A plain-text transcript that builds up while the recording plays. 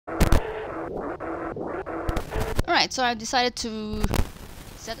Alright, so I decided to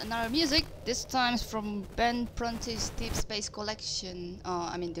set another music, this time from Ben Prunty's Deep Space Collection,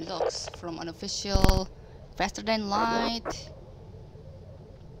 I mean Deluxe, from Unofficial, Faster Than Light,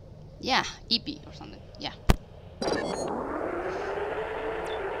 yeah, EP or something, yeah.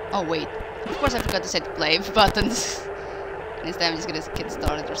 Oh wait, of course I forgot to set the play buttons, and instead I'm just gonna get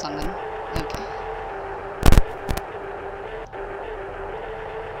started or something, okay.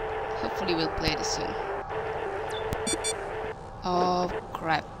 Hopefully we'll play this soon. Oh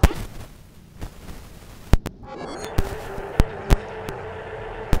crap.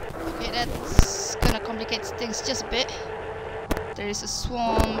 Okay, that's gonna complicate things just a bit. There is a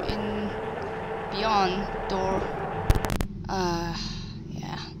swarm in beyond door.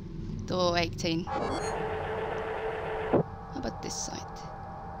 Yeah, door 18. How about this side?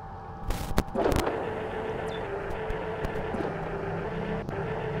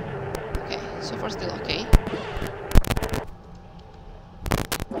 Okay, so far still okay.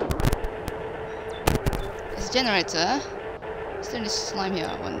 This generator. Is there any slime here?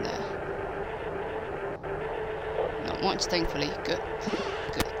 I wonder. Not much, thankfully. Good.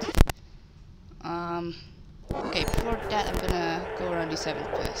 Good. Okay, before that I'm gonna go around the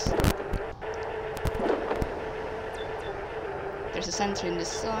 7th place. There's a sentry in this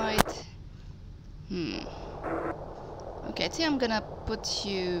side. Okay, I think I'm gonna put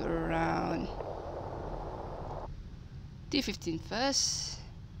you around D15 first.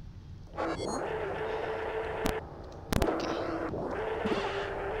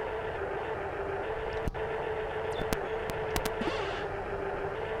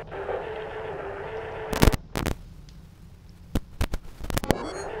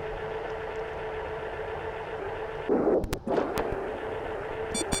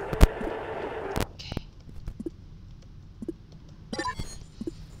 Okay.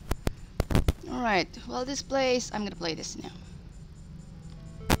 Alright, well this place, I'm gonna play this now.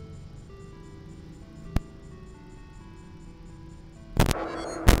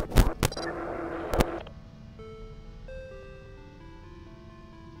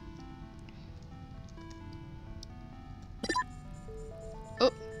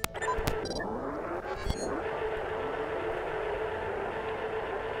 Oh!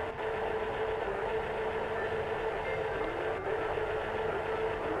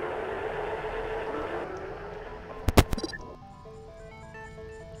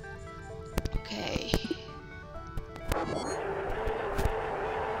 Okay.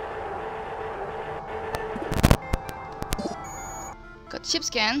 Got ship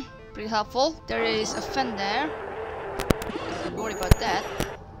scan, pretty helpful. There is a fan there. Don't worry about that.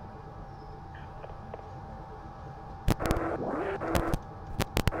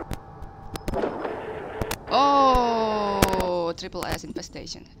 Oh, triple S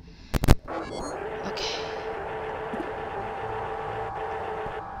infestation. Okay.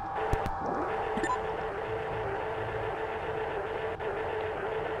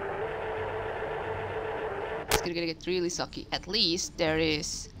 It's gonna get really sucky. At least there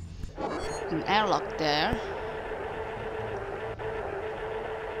is an airlock there.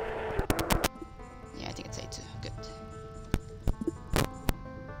 Yeah, I think it's A2. Good.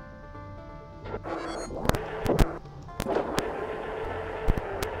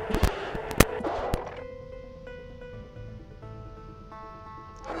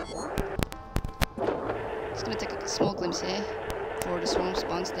 Just gonna take a small glimpse here for the swarm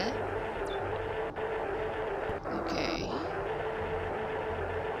spawns there. Okay.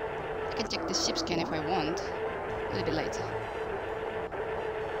 I can check the ship scan if I want. A little bit later.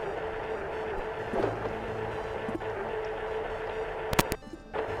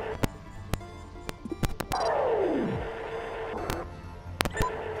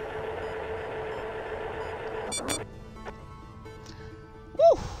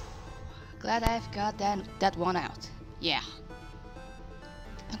 Woo! Glad I've got that one out. Yeah.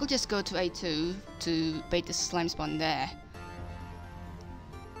 I could just go to A2 to bait the slime spawn there.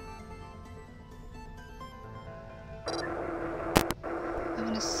 I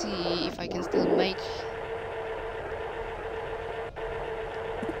wanna see if I can still make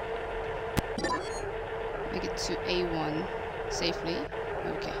it to A1 safely.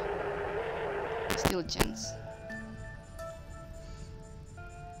 Okay. Still a chance.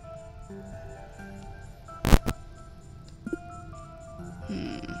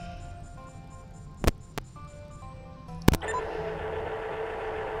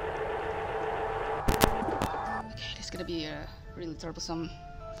 Okay, this is gonna be really troublesome.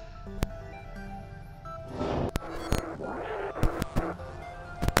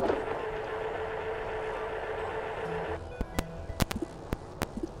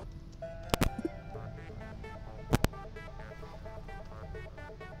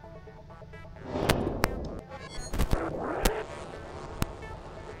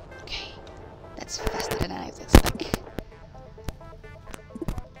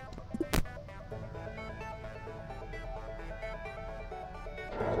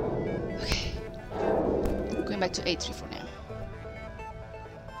 back to A3 for now.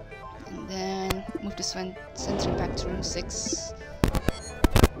 And then move the sentry back to room 6.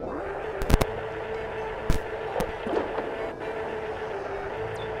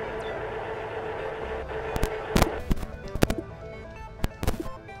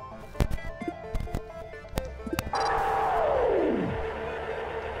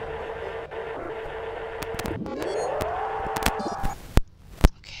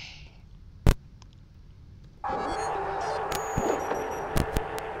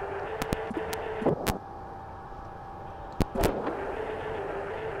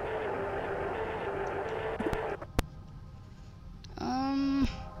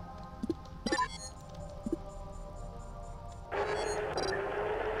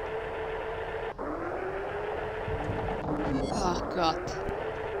 Oh god.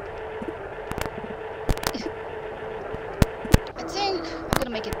 I think I'm gonna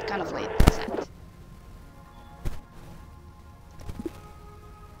make it kind of late. Sad.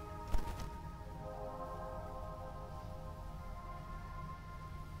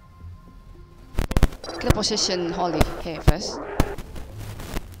 Gonna position Holly here first.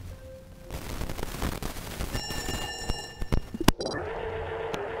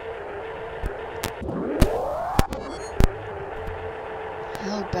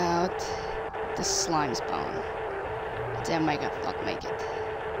 How about the slime spawn? Damn, I got not make it.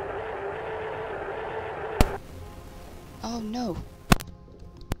 Oh no.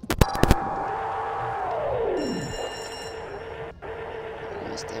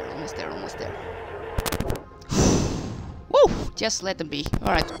 Almost there, almost there, almost there. Woo! Just let them be.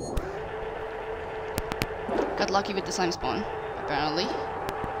 Alright. Got lucky with the slime spawn, apparently.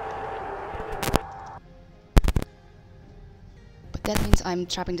 But that means I'm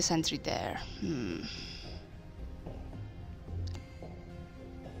trapping the sentry there.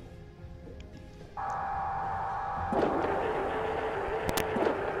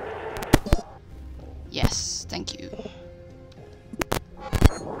 Yes, thank you.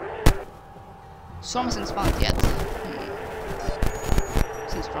 Swarm hasn't spawned yet.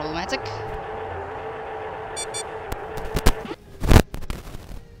 Seems problematic.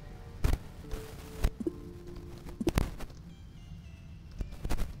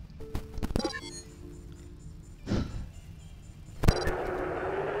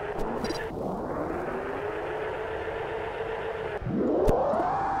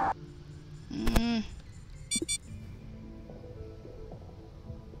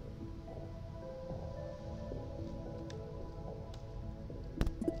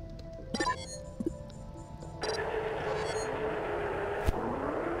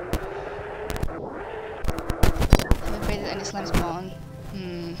 Slime spawn.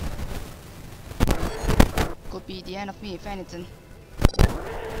 Could be the end of me if anything.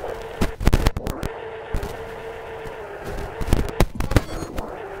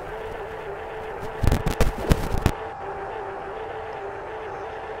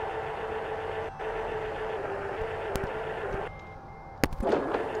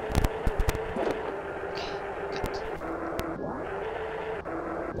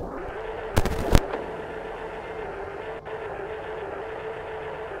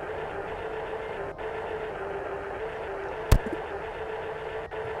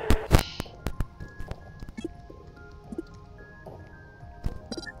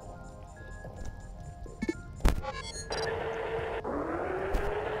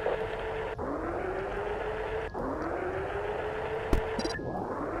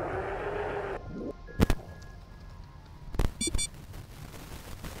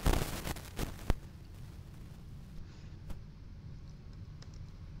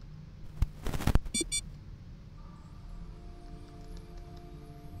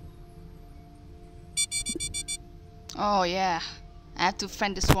 Oh yeah, I have to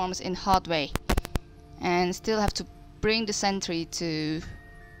fend the swarms in hard way, and still have to bring the sentry to.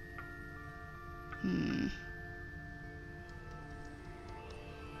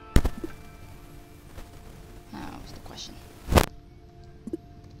 What's the question?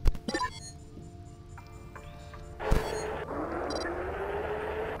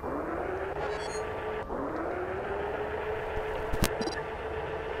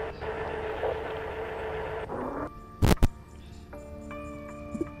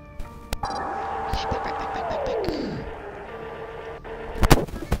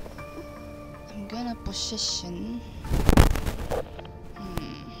 Position.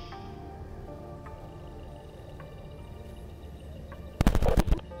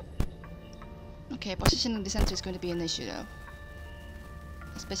 Okay, positioning the sentry is going to be an issue though.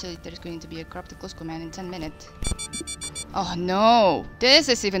 Especially if there's going to be a corrupted close command in 10 minutes. Oh no! This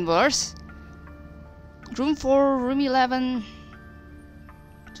is even worse! Room for room 11.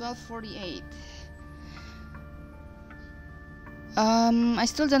 1248. I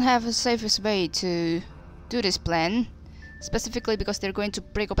still don't have a safest way to do this plan, specifically because they're going to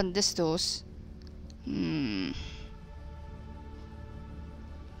break open these doors.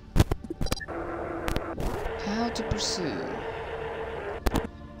 How to pursue?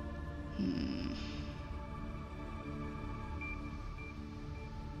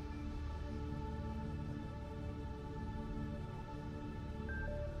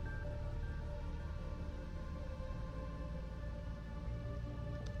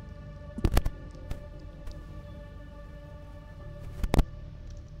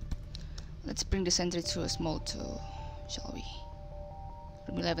 Let's bring the sentry to a small tool, shall we?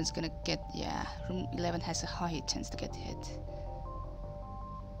 Room 11 is gonna get... yeah, room 11 has a high chance to get hit.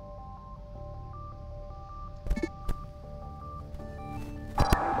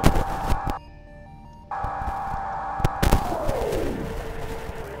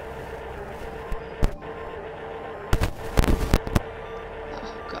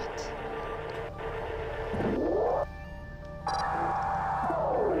 Oh god.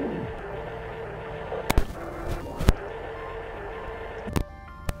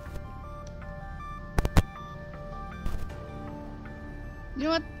 You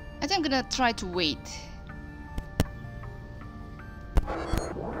know what? I think I'm gonna try to wait. I'm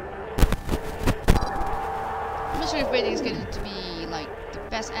not sure if waiting is going to be like the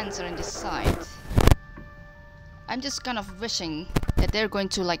best answer in this side. I'm just kind of wishing that they're going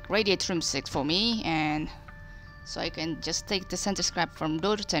to like radiate room 6 for me, and so I can just take the center scrap from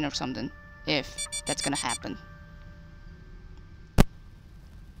door 10 or something, if that's gonna happen.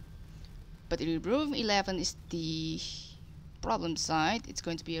 But if room 11 is the problem side, it's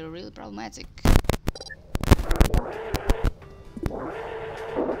going to be a real problematic.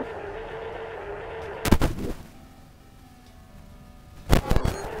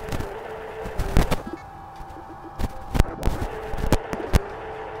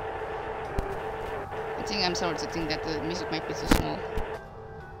 I think I'm sorry to think that the music might be too small.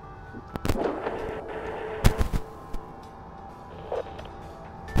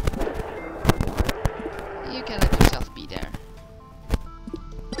 You can let yourself be there.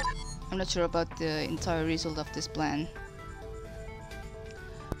 I'm not sure about the entire result of this plan.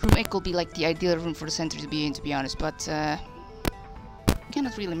 Room 8 could be like the ideal room for the center to be in, to be honest, but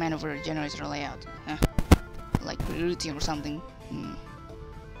cannot really maneuver a generator layout. Like routine or something.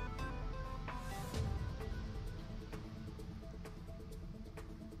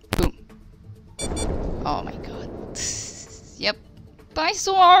 Boom. Oh my god. Yep. Bye,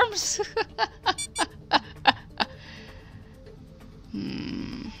 swarms!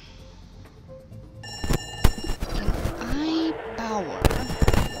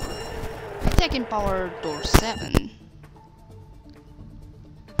 I can power door 7.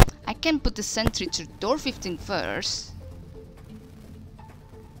 I can put the sentry to door 15 first.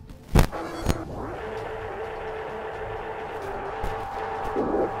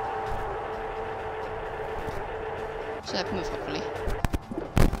 Should have moved hopefully.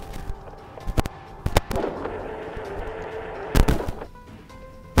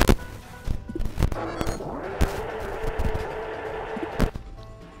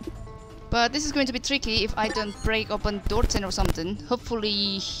 But this is going to be tricky if I don't break open door 10 or something.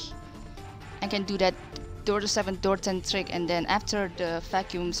 Hopefully I can do that door 7, door 10 trick, and then after the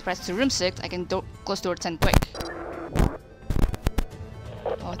vacuum spreads to room 6, I can close door 10 quick.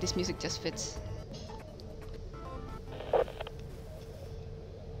 Oh, this music just fits.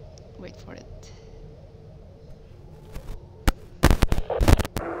 Wait for it.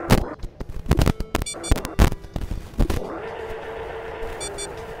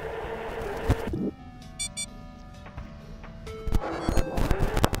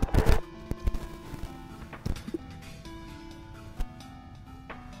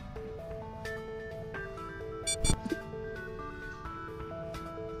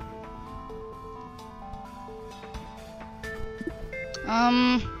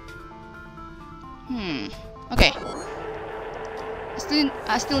 Okay.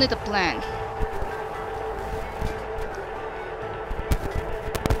 I still need a plan.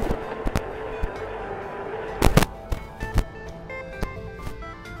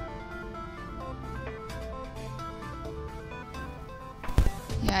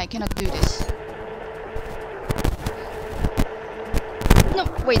 Yeah, I cannot do this. No,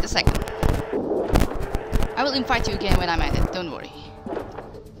 wait a second. I will invite you again when I'm at it, don't worry.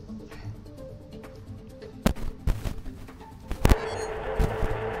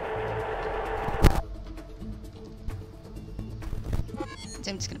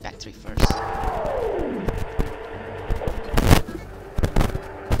 I'm just gonna backtrack first.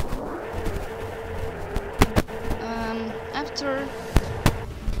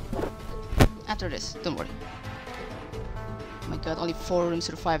 After this, don't worry. Oh my god, only 4 rooms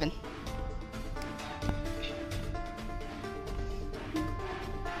surviving.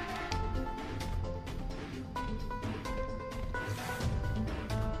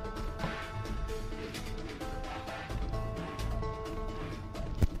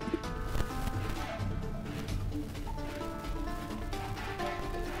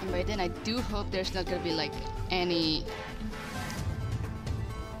 And by then I do hope there's not gonna be like any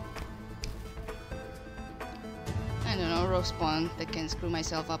rogue spawn that can screw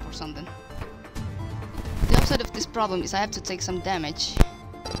myself up or something. The upside of this problem is I have to take some damage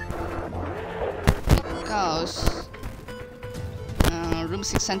because room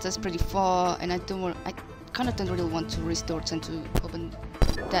 6 center is pretty far, and I kind of don't really want to risk doors and to open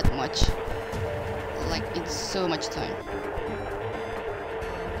that much. Like it's so much time.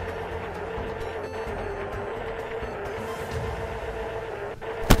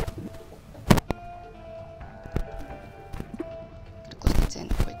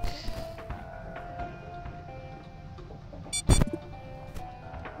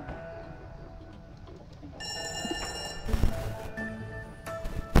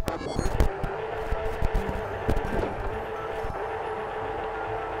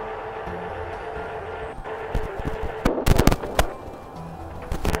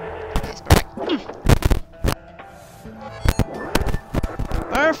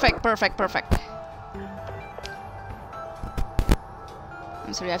 Perfect.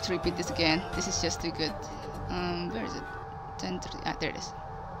 I'm sorry, I have to repeat this again. This is just too good. Where is it? 10:30. Ah, there it is.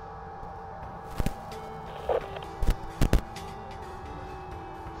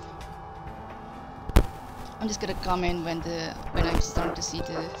 I'm just gonna comment when I'm starting to see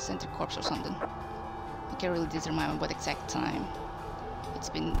the center corpse or something. I can't really determine what exact time it's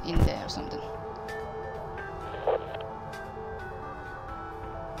been in there or something.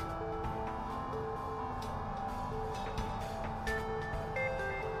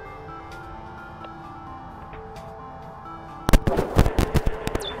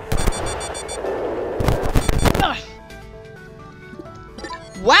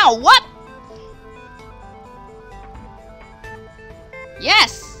 Wow, what?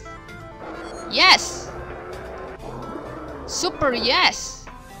 Yes! Yes! Super yes!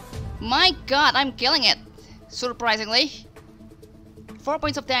 My god, I'm killing it! Surprisingly. 4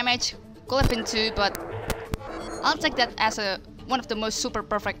 points of damage, could have been 2, but I'll take that as one of the most super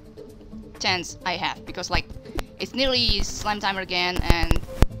perfect chance I have, because like it's nearly slime timer again and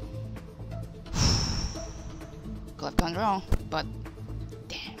could have gone wrong, but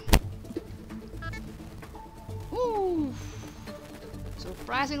woo!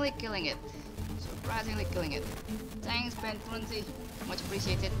 Surprisingly killing it. Thanks, Ben 20. Much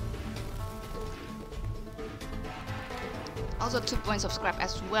appreciated. Also 2 points of scrap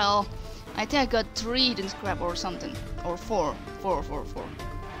as well. I think I got 3 hidden scrap or something. Or 4.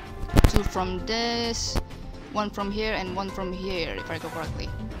 2 from this, 1 from here, and 1 from here, if I recall correctly.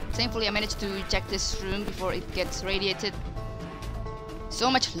 Thankfully I managed to eject this room before it gets radiated. So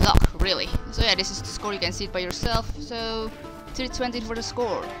much luck, really. So yeah, this is the score, you can see it by yourself. So 320 for the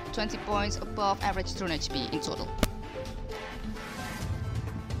score, 20 points above average drone HP in total.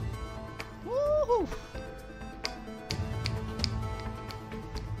 Woohoo!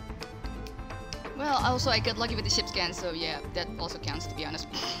 Well, also I got lucky with the ship scan, so yeah, that also counts, to be honest.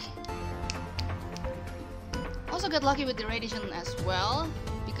 Also got lucky with the radiation as well,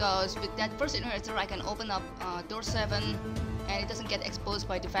 because with that first inverter I can open up door 7 and it doesn't get exposed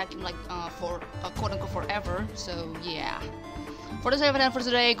by the vacuum like for quote unquote forever. So yeah, for the 7 for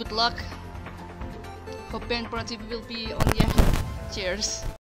today, good luck. Hope Ben Pro TV will be on the cheers.